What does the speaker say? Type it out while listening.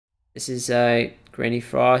This is Granny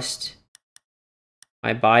Frost.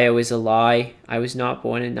 My bio is a lie. I was not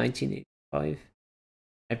born in 1985.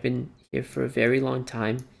 I've been here for a very long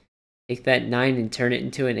time. Take that 9 and turn it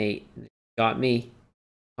into an 8. Got me.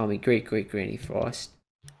 Call me Great Granny Frost.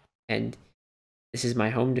 And this is my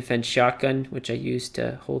home defense shotgun, which I use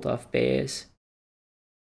to hold off bears.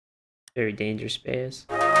 Very dangerous bears.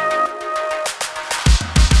 Let's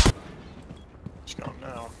go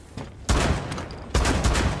now.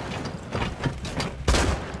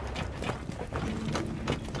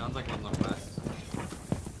 Sounds like on the west.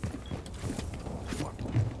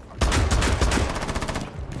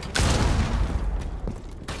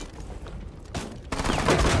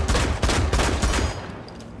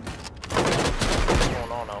 What's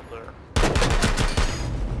going on out there?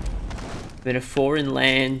 I'm in a foreign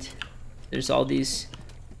land. There's all these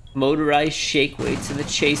motorized shake weights that are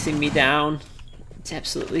chasing me down. It's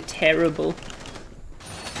absolutely terrible.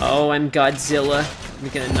 Oh, I'm Godzilla. I'm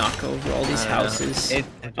gonna knock over all these houses.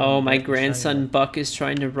 Oh, my grandson Buck is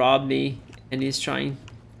trying to rob me, and he's trying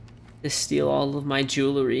to steal all of my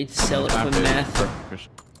jewelry to sell it for meth.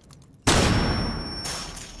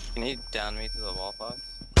 Can you down me to the wall, Fox?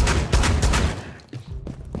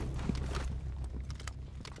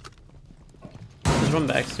 There's one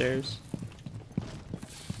backstairs.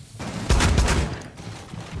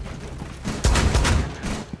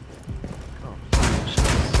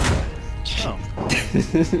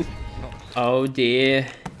 Oh dear.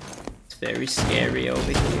 It's very scary over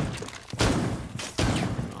here.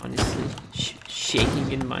 Honestly,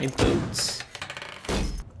 shaking in my boots.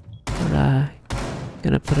 But,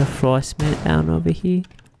 gonna put a frost mat down over here.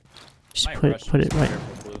 Just put it right.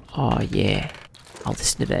 Oh yeah. I'll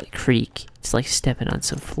listen to that creak. It's like stepping on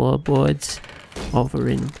some floorboards over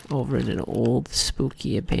in an old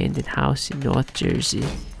spooky abandoned house in North Jersey.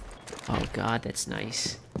 Oh god, that's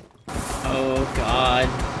nice. Oh god.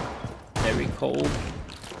 Very cold.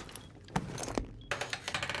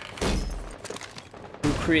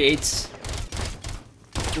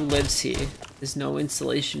 Who lives here? There's no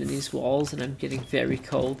insulation in these walls and I'm getting very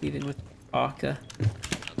cold even with parka.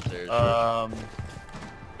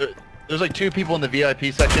 There's like 2 people in the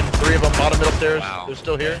VIP section, 3 of them bottom middle stairs. Wow. They're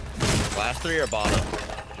still here. Last 3 are bottom,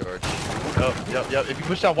 George. Oh, yep. If you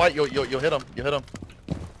push down white, you'll hit them. You'll hit them.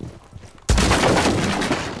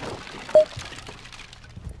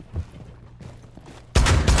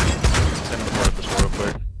 Send them to this real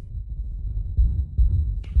quick.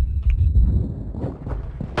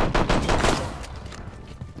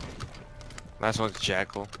 Last one's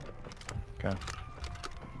Jackal. Okay.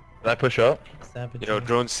 Did I push up? Yo,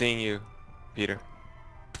 drone's seeing you, Peter.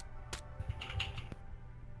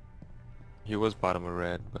 He was bottom of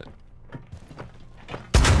red, but...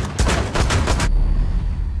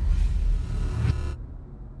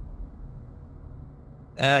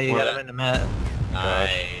 Yeah, you got him in the mat.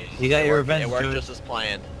 Nice. You got your revenge, It worked George. just as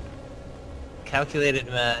planned. Calculated,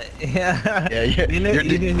 Matt. Yeah. Yeah, You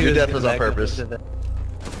your death was on back up purpose. into that.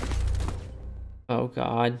 Oh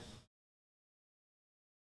god.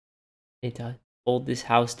 Need to hold this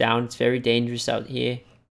house down. It's very dangerous out here.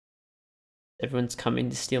 Everyone's coming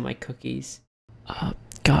to steal my cookies.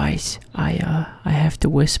 Guys, I have to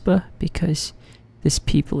whisper because there's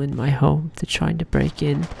people in my home. They're trying to break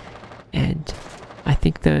in, and I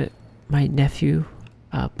think my nephew,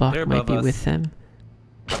 Buck, They're might be above us. with them.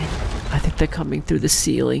 I think they're coming through the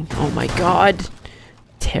ceiling. Oh my god!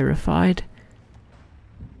 Terrified.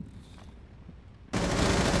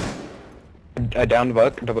 Down the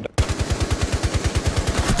Buck, double down.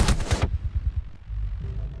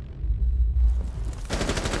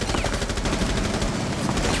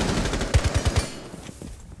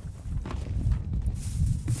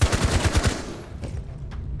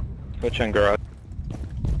 Switch on garage.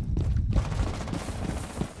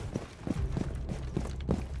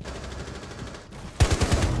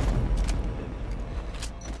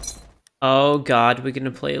 Oh god, we're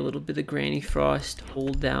gonna play a little bit of Granny Frost.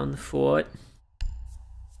 Hold down the fort.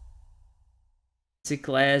 There's a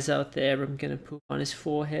glass out there. I'm gonna poop on his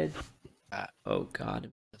forehead. Oh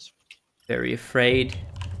god, I'm very afraid.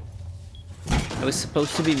 I was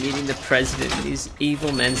supposed to be meeting the president and these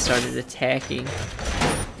evil men started attacking.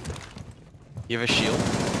 You have a shield?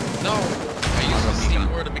 No! I used a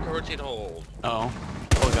C4 to make a rotate hold. Oh.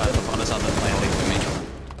 Oh god, the phone is on the landing.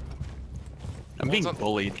 I'm being What's up?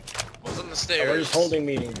 bullied. What's on the stairs? We're just holding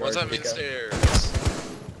meeting, George. What's on Okay. the stairs?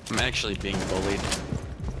 I'm actually being bullied.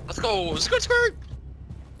 Let's go! Skirt, skirt!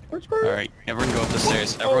 Alright, everyone go up the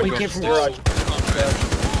stairs. Everyone go up the from stairs. garage.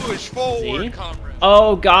 Push forward, See? comrade!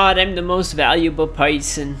 Oh god, I'm the most valuable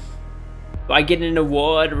person. Do I get an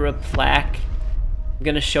award or a plaque? I'm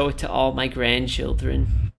gonna show it to all my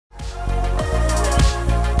grandchildren.